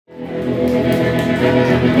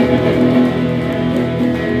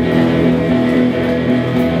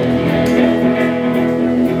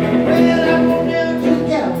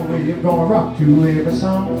Gonna rock to every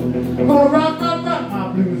song. Gonna rock, rock, rock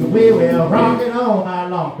my blues away. Well, rock it all night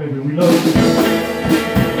long, baby. We love it.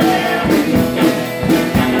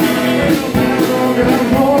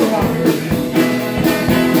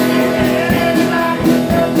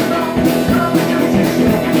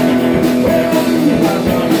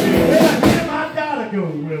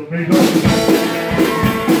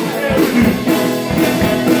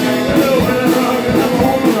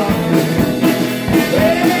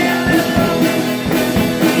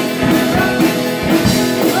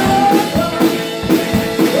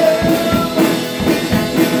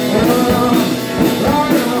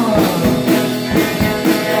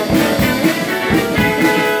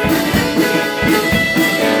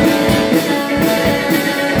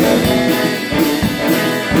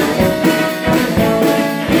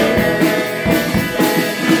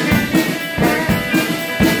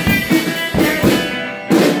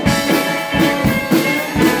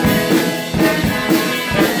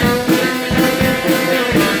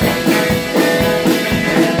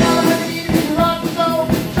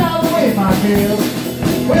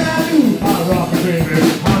 When I do my rockin', baby,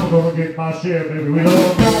 I'm gonna get my share, baby. We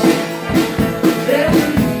love rock. Yeah.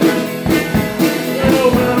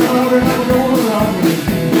 When I'm rockin', I'm gonna rock with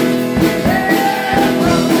you. Yeah,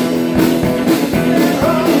 rock. Yeah,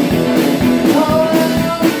 rock. Oh, yeah.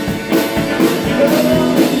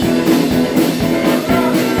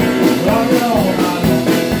 Rock it all night long.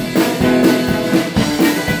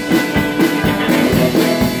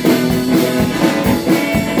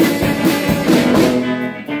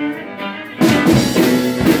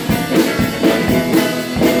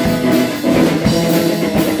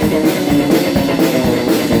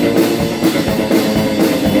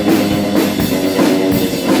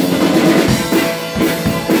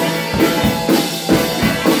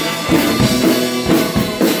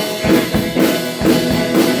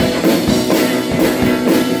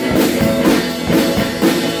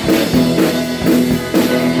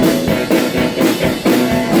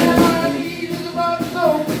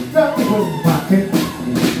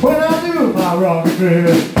 When I do my rock,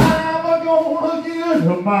 baby, I'm gonna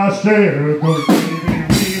get my share, 'cause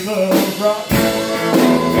baby, we love rock.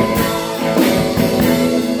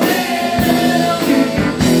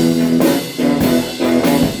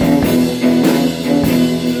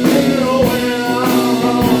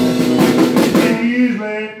 Please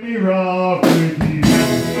let me rock with you.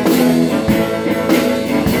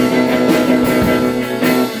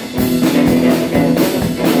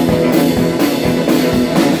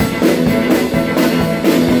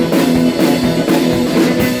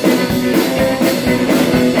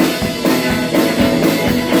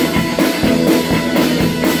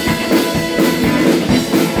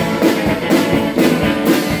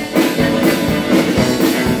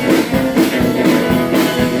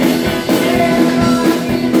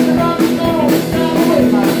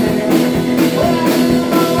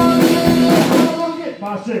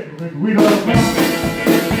 We love rock.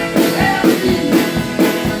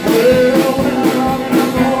 Well, when I'm rockin', I'm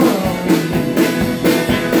gonna rock with you.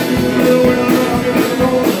 Well, when I'm rockin', I'm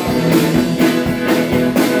gonna rock with you.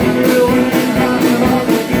 Well, when I'm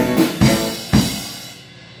rockin',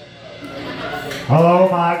 oh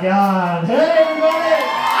my God! Hey everybody!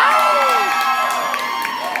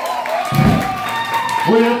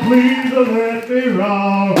 Well, please let me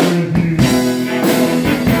rock with you.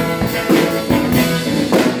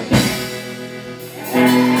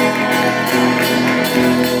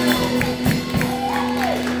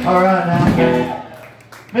 All right now,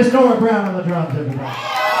 Miss Nora Brown on the drums, everybody.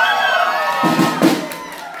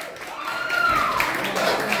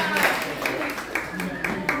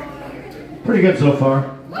 Pretty good so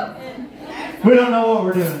far. We don't know what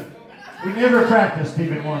we're doing. We never practiced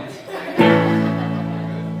even once.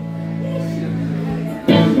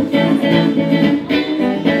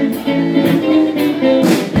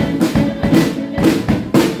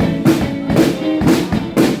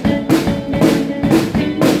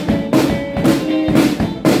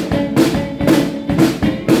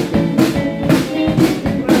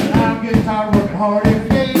 Hard every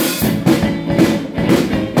day,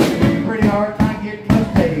 pretty hard not getting much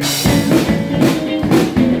paid.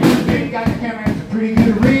 You got the camera, it's a pretty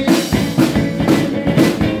good read.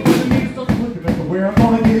 You need something to make where I'm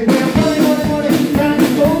gonna get it. I'm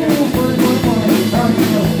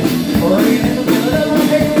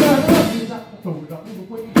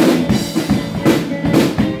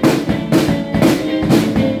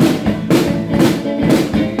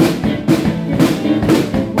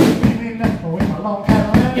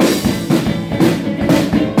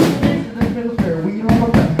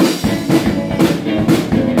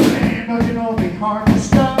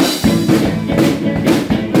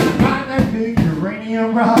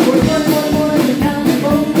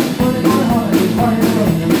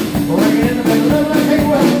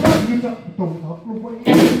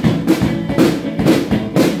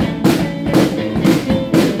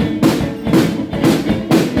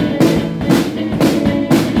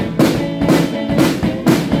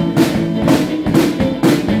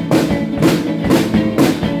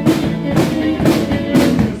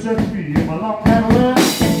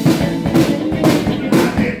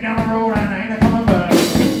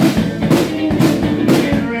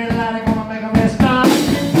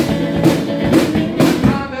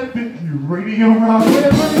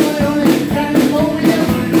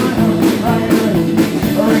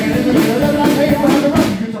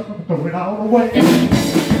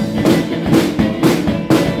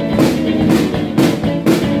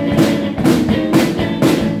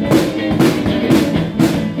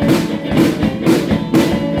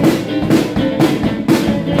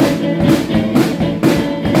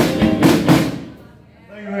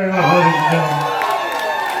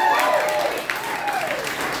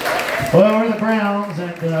Well, we're the Browns,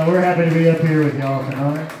 and we're happy to be up here with y'all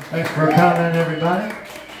tonight. Thanks for coming, everybody.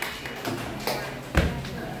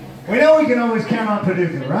 We know we can always count on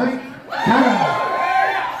Paducah, right? Count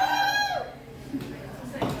on.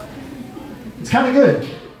 It's kind of good.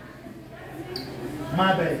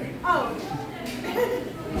 My baby. Oh.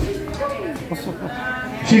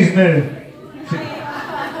 She's new.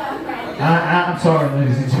 I'm sorry,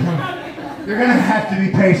 ladies and gentlemen. You're going to have to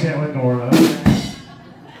be patient with Nora.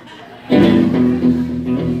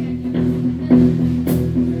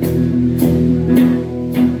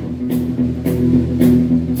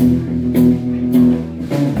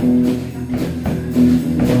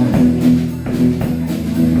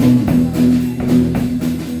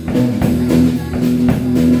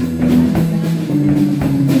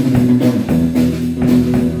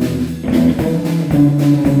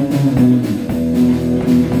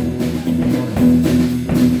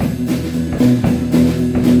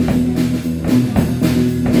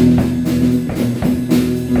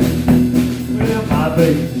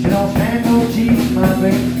 She don't stand no cheese, my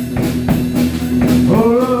baby.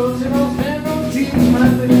 Oh, she don't stand no cheese, my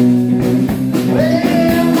baby.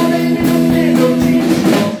 Well, my baby don't stand no cheese. She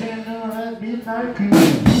don't stand none of that midnight cool,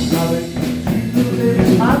 my baby. She's the baby,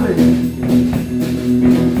 my baby.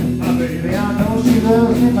 My baby, I know she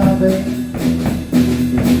loves me, my baby.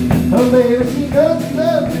 Oh, baby, she loves me,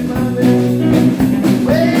 my baby.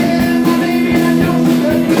 Well, my baby, I know she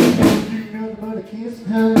loves me. Don't do nothing but a kiss and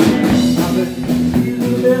hug, my baby.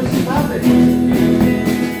 Stop it.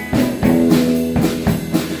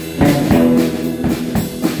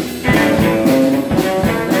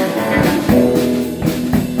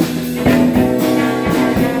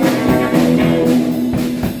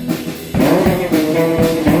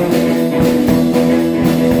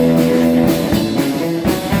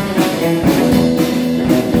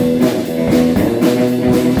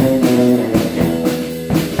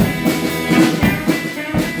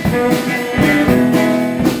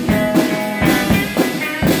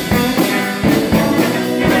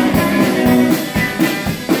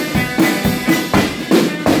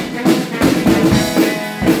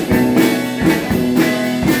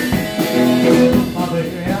 My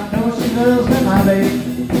baby, I know she loves me, my baby.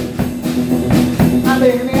 Well, my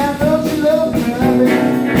baby, I know she loves me. She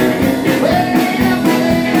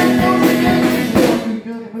don't do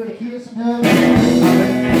nothing but a kiss and hug, my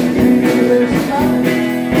baby.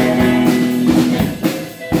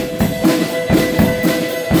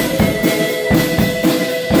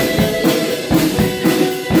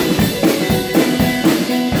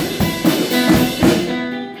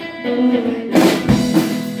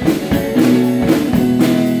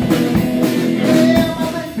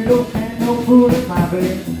 Food, my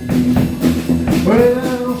baby.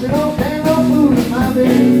 Well, she don't stand no food, my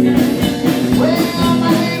baby. Well,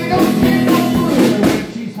 my baby don't stand no food.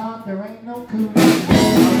 When she's hot, there ain't no cool.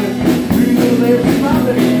 Three little babies, my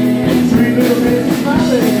baby. Three little babies, my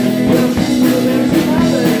baby. Well, three little babies, my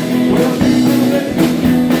baby. Well, three little babies.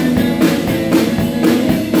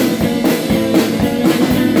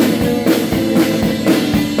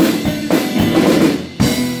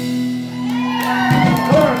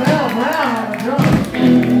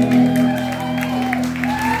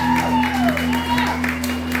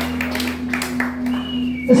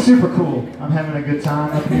 It's super cool. I'm having a good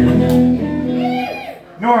time up here.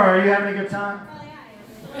 Nora, are you having a good time?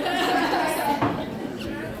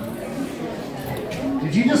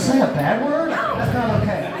 Did you just say a bad word? That's not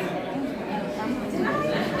okay.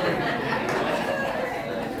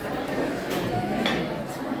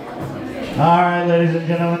 Alright, ladies and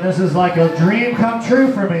gentlemen, this is like a dream come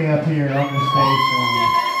true for me up here on the stage.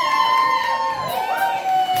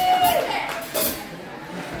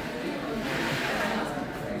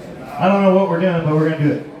 I don't know what we're doing, but we're going to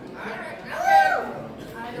do it.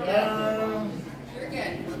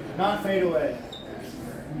 Not fade away.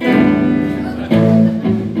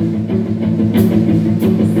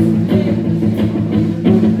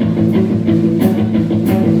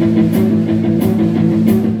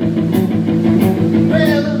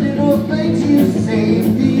 Well, the little things you say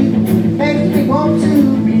makes me want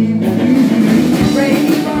to be with you.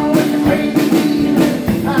 Rainbow and crazy,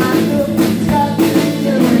 I know it's got to be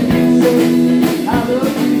the rain. Say, I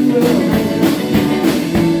love you, well.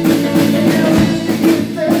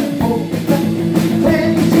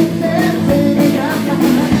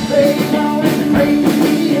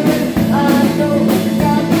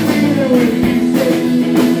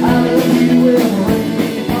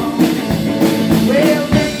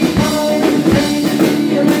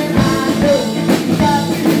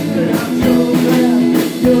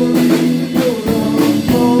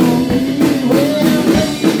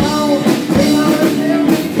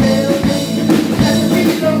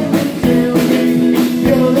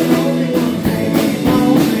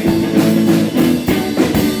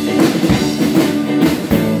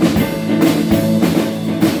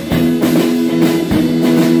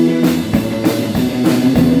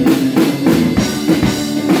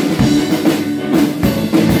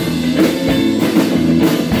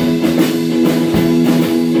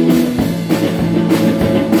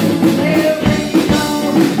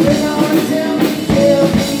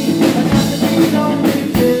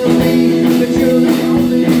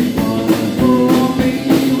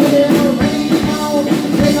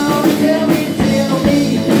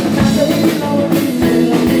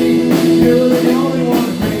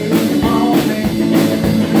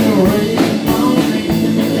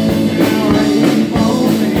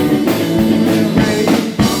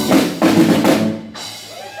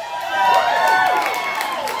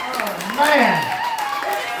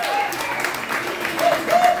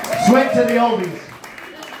 Swing to the oldies.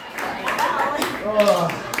 Oh,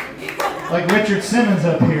 like Richard Simmons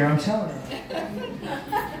up here, I'm telling you.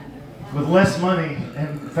 With less money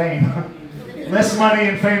and fame. Less money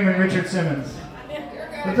and fame than Richard Simmons.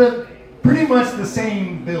 But pretty much the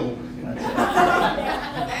same build. Absolutely.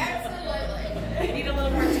 You need a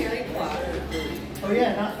little more Terry Clark. Oh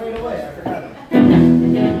yeah, not fade away. I forgot it.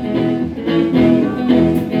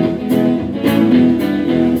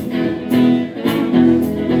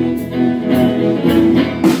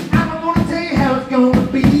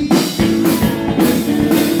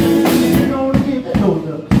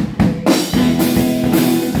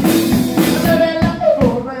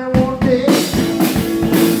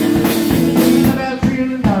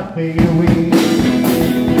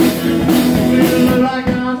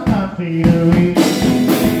 Fade away.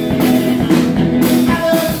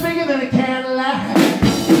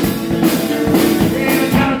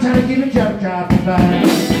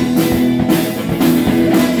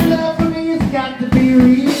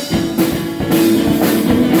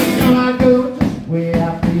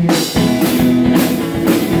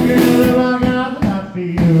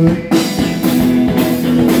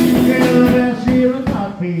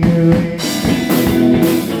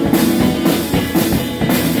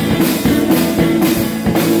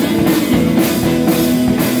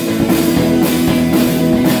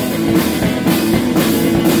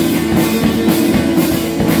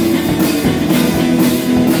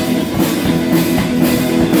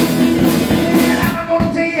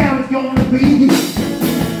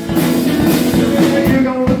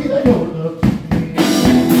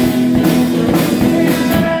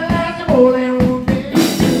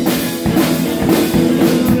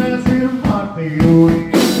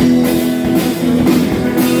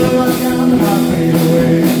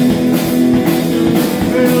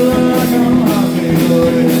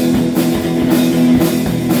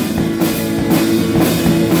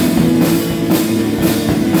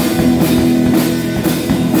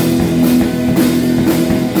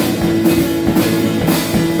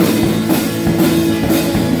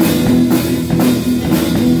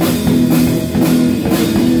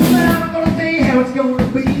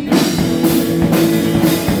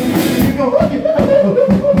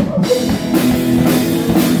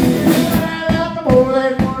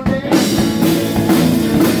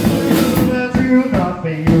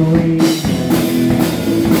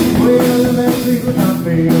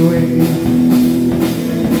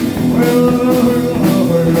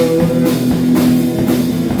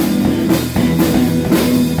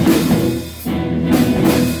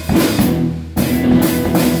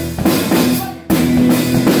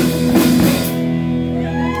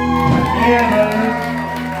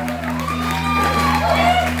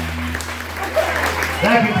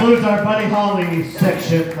 that concludes our Buddy Holly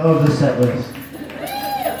section of the set list.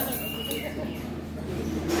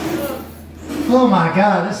 Oh my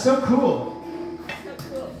God, that's so cool.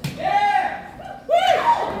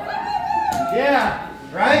 Yeah,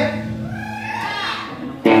 right?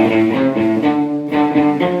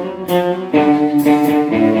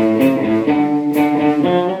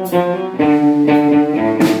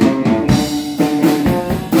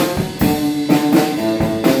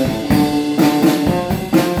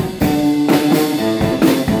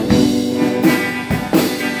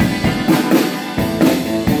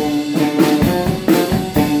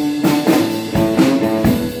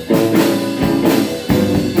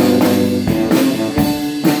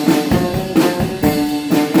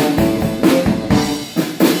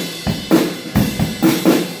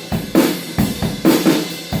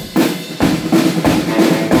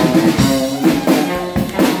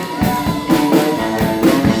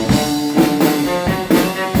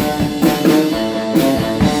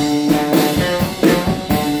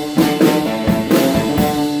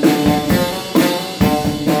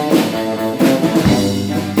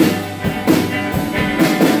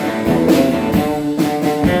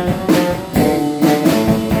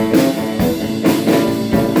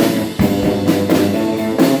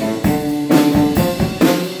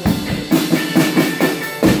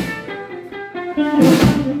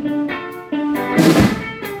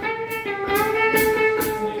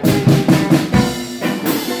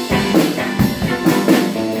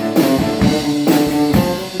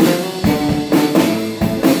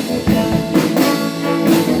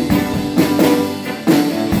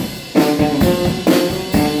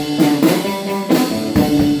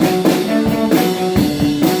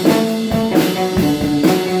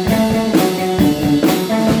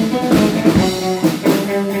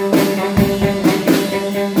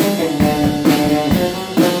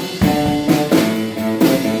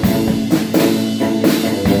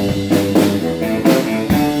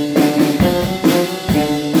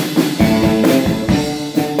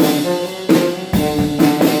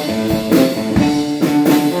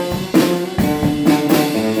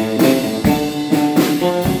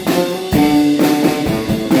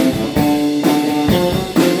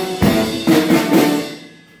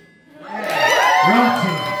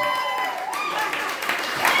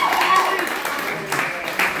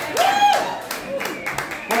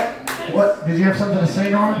 What? Did you have something to say,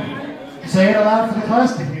 Norm? Say it aloud for the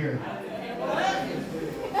class to hear.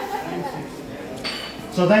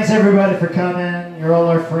 So thanks everybody for coming. You're all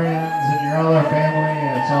our friends and you're all our family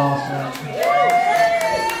and it's awesome.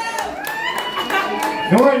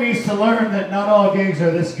 Nora needs to learn that not all gigs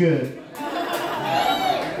are this good.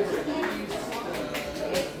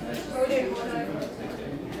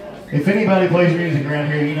 If anybody plays music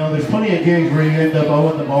around here, you know there's plenty of gigs where you end up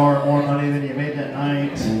owing the bar more money than you made that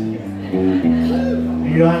night.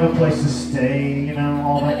 You don't have a place to stay, you know,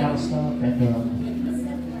 all that kind of stuff.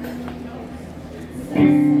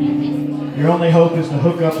 And your only hope is to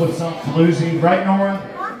hook up with some floozy, right, Nora?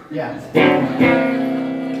 Yeah.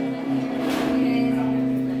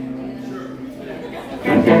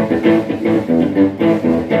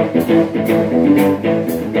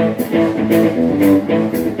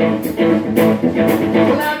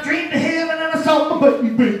 Well, I dreamed of heaven and I saw my baby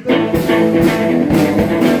breathe.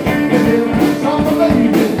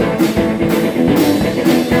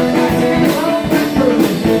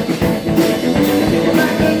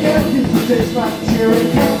 Tastes like cherry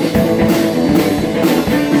pie.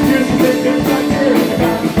 Tastes like cherry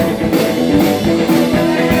pie.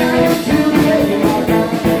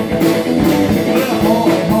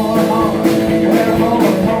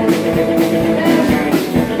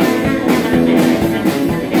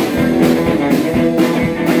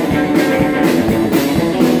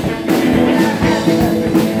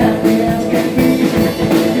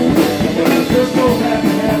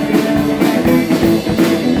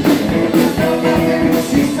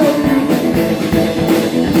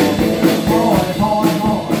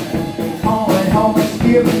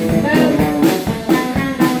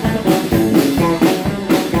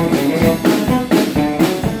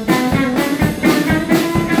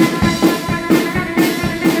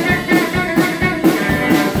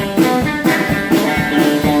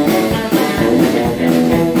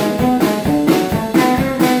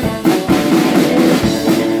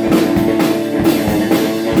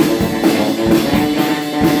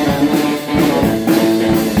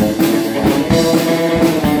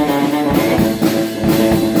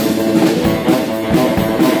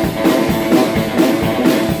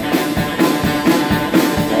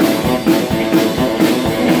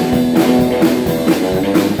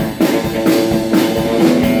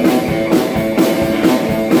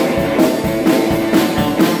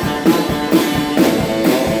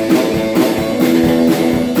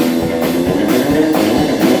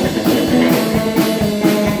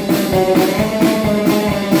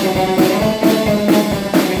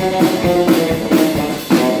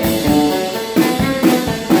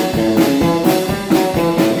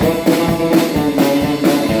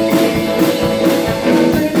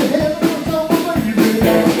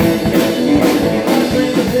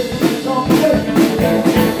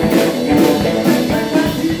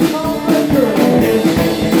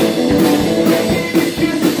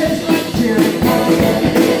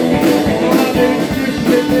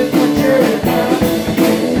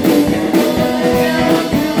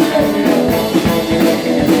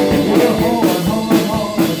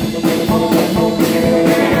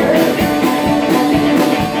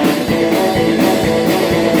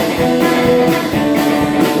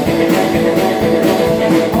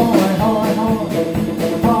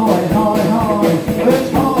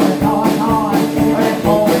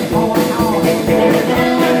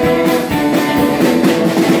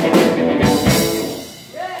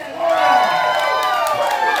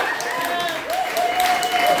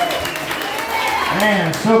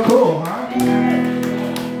 Man, so cool, huh?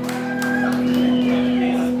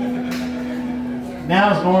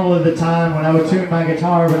 Now's normally the time when I would tune my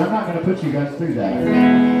guitar, but I'm not going to put you guys through that.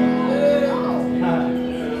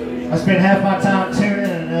 I spend half my time tuning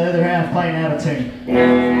and the other half playing out of tune.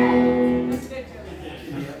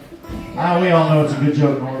 We all know it's a good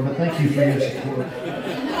joke, Nora, but thank you for your support.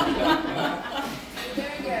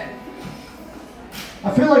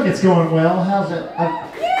 I feel like it's going well. How's it?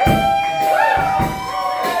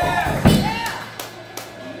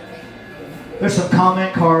 There's some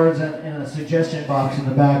comment cards and a suggestion box in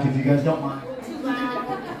the back if you guys don't mind.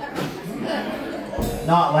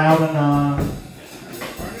 Not loud enough.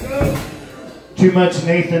 Too much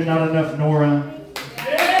Nathan, not enough Nora.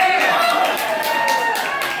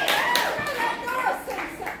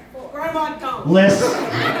 Less.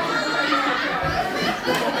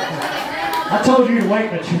 I told you to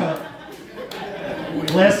wait in the truck.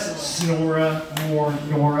 Less Snora, more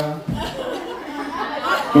Nora.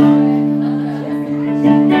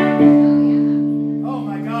 Oh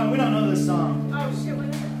my God, we don't know this song. Oh shit, what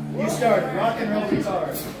is it? You start rock and roll guitar.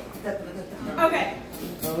 Okay.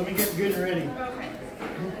 So let me get good and ready. Okay.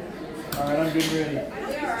 All right, I'm good and ready.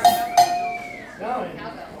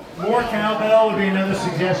 More cowbell would be another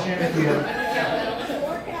suggestion if you.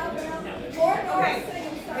 Okay.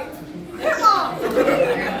 Come on!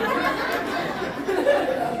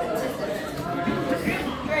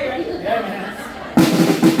 Yeah, man.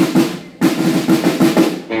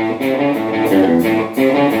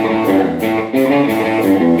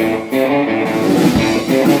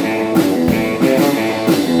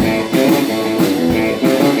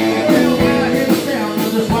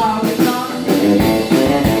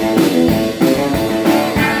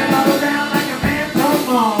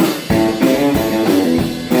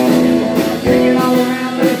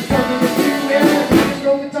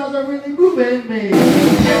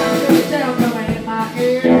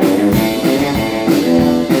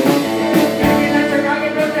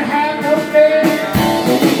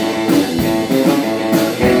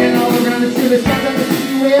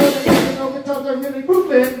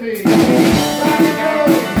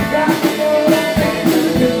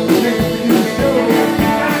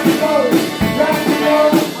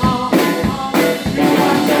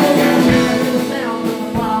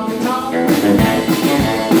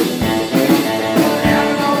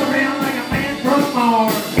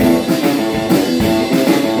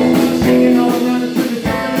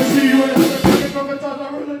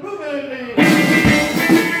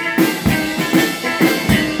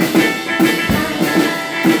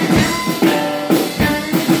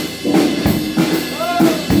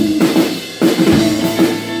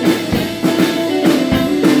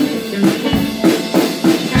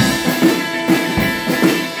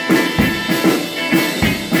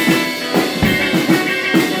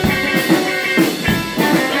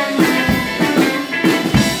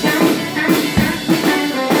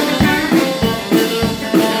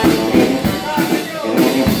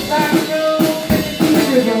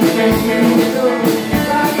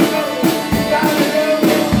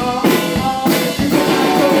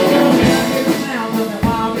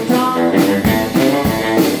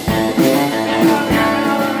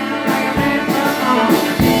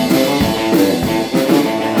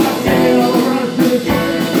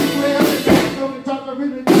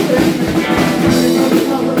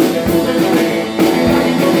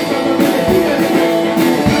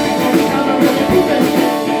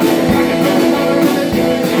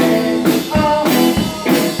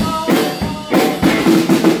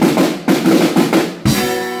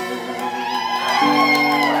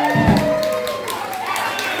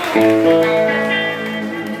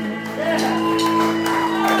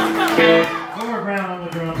 Nora Brown on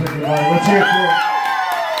the drums, everybody. Let's hear it for her.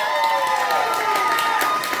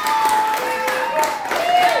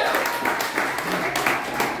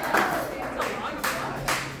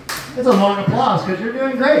 It's a long applause because you're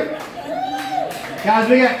doing great. Guys,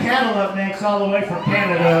 we got Cattle up next all the way from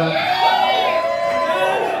Canada.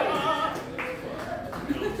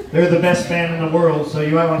 They're the best band in the world, so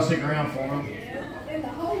you might want to stick around for them. In the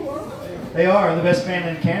whole world? They are the best band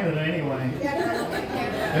in Canada anyway.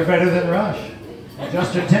 They're better than Rush. And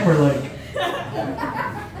Justin Timberlake.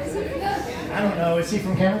 I don't know, is he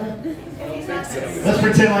from Canada? Let's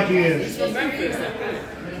pretend like he is.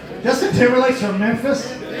 Justin Timberlake's from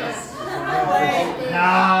Memphis?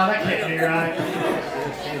 Nah, that can't be right.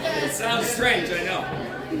 It sounds strange, I know.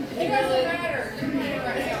 It doesn't matter.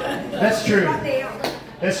 That's true.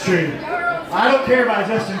 That's true. I don't care about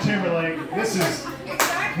Justin Timberlake. This is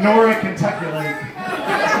Nora Kentucky Lake.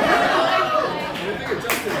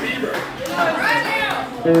 Justin Bieber. Right now.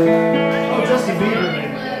 Oh, Justin Bieber,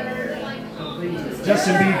 maybe.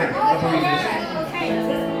 Justin Bieber, I believe it is.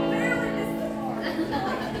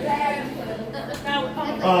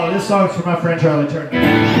 Oh, this song's for my friend Charlie Turner.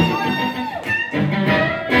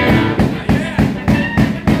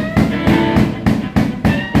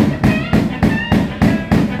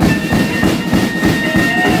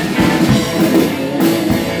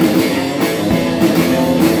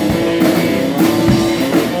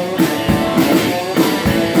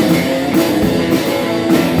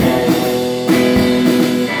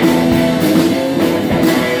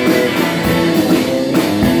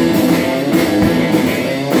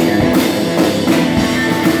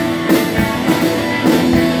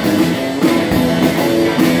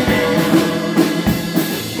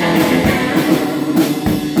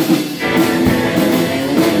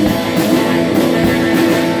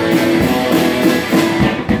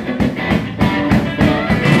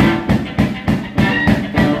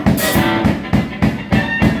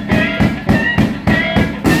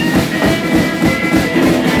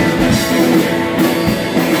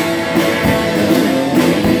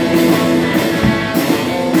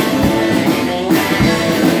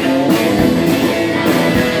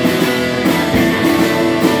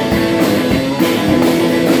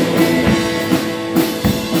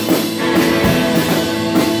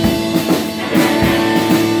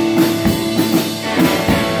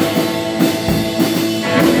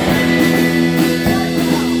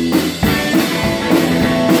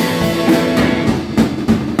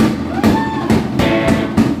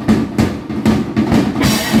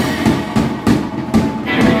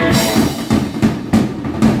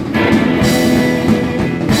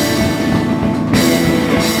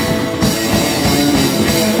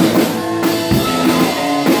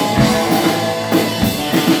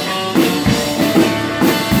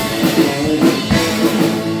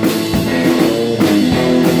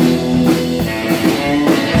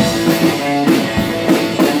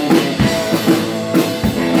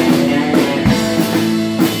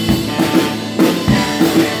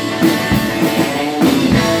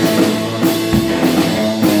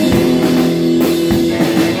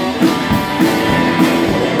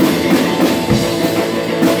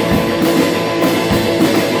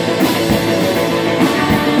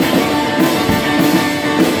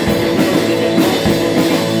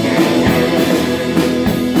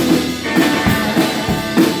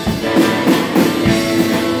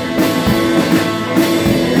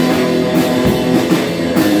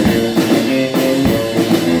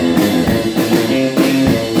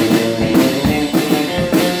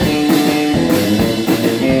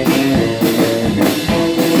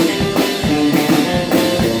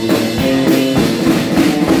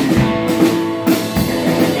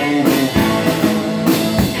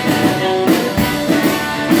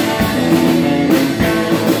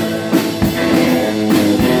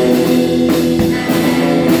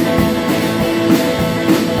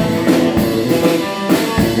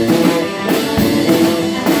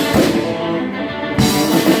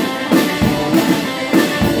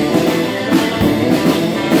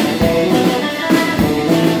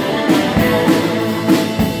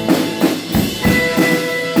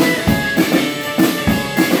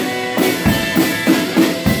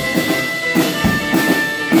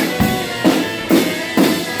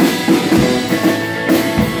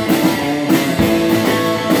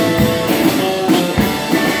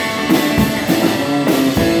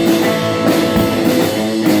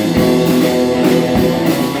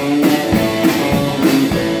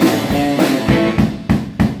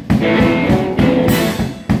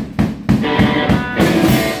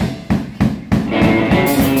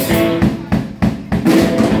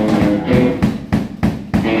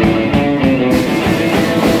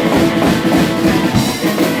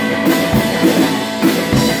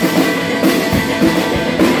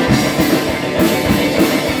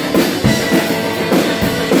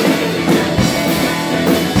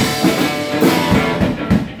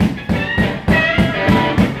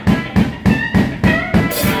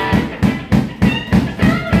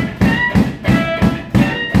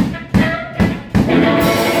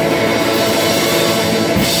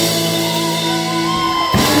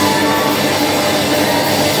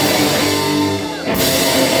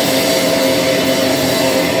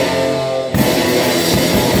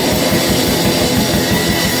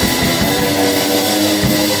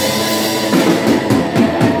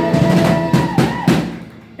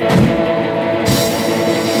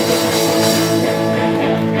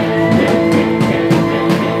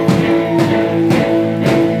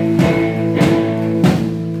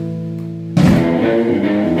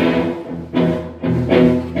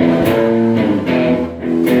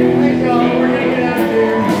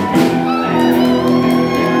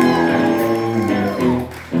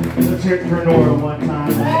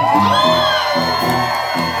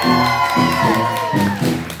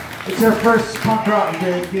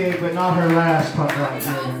 great gig, but not her last punk rock gig,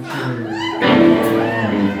 I'm sure.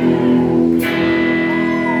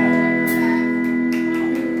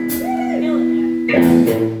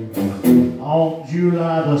 On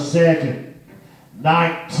July the 2nd,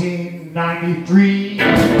 1993,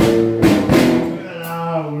 when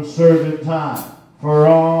I was serving time for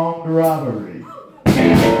armed robbery.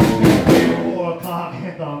 4 o'clock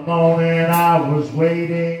in the morning, I was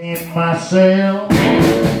waiting in my cell.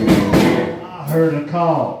 I heard a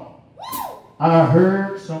call. I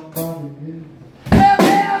heard somebody new.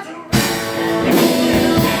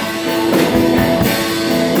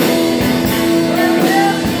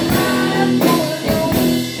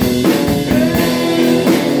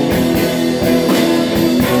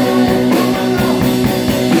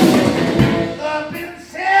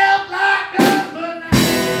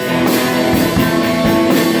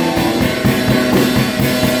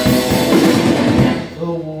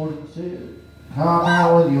 Come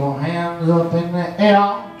out with your hands up in the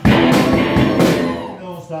air.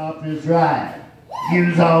 Don't stop this ride.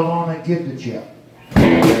 You's all gonna get the check.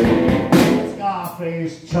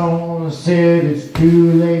 Scarface Jones said it's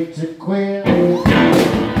too late to quit.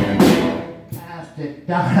 Passed it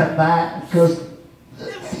dynamite cause the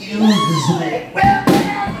fuse is lit.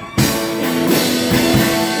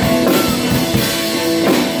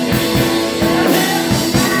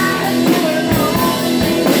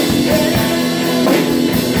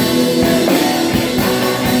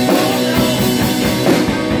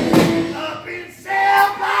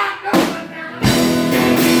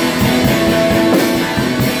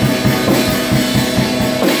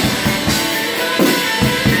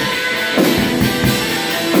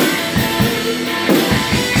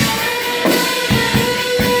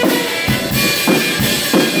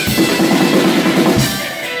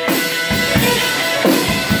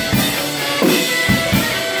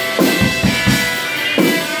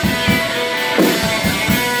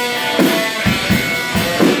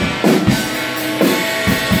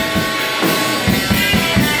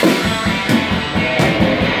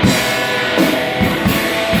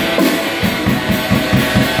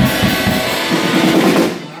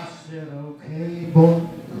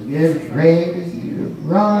 Get ready to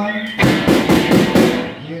run.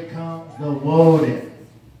 Here comes the warden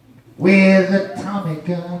with a Tommy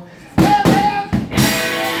gun.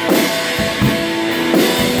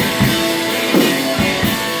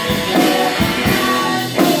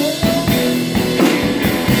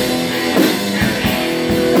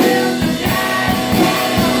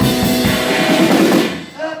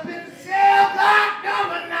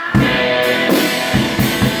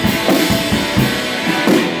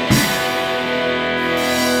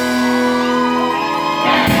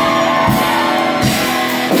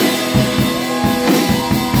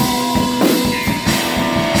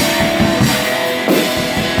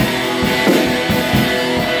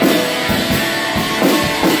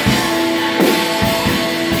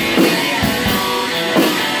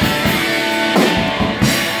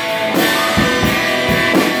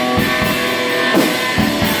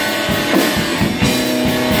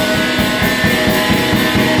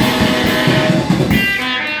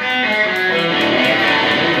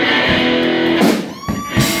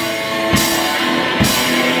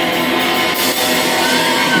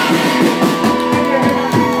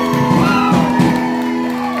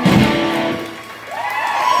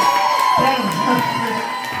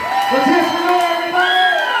 Let's hear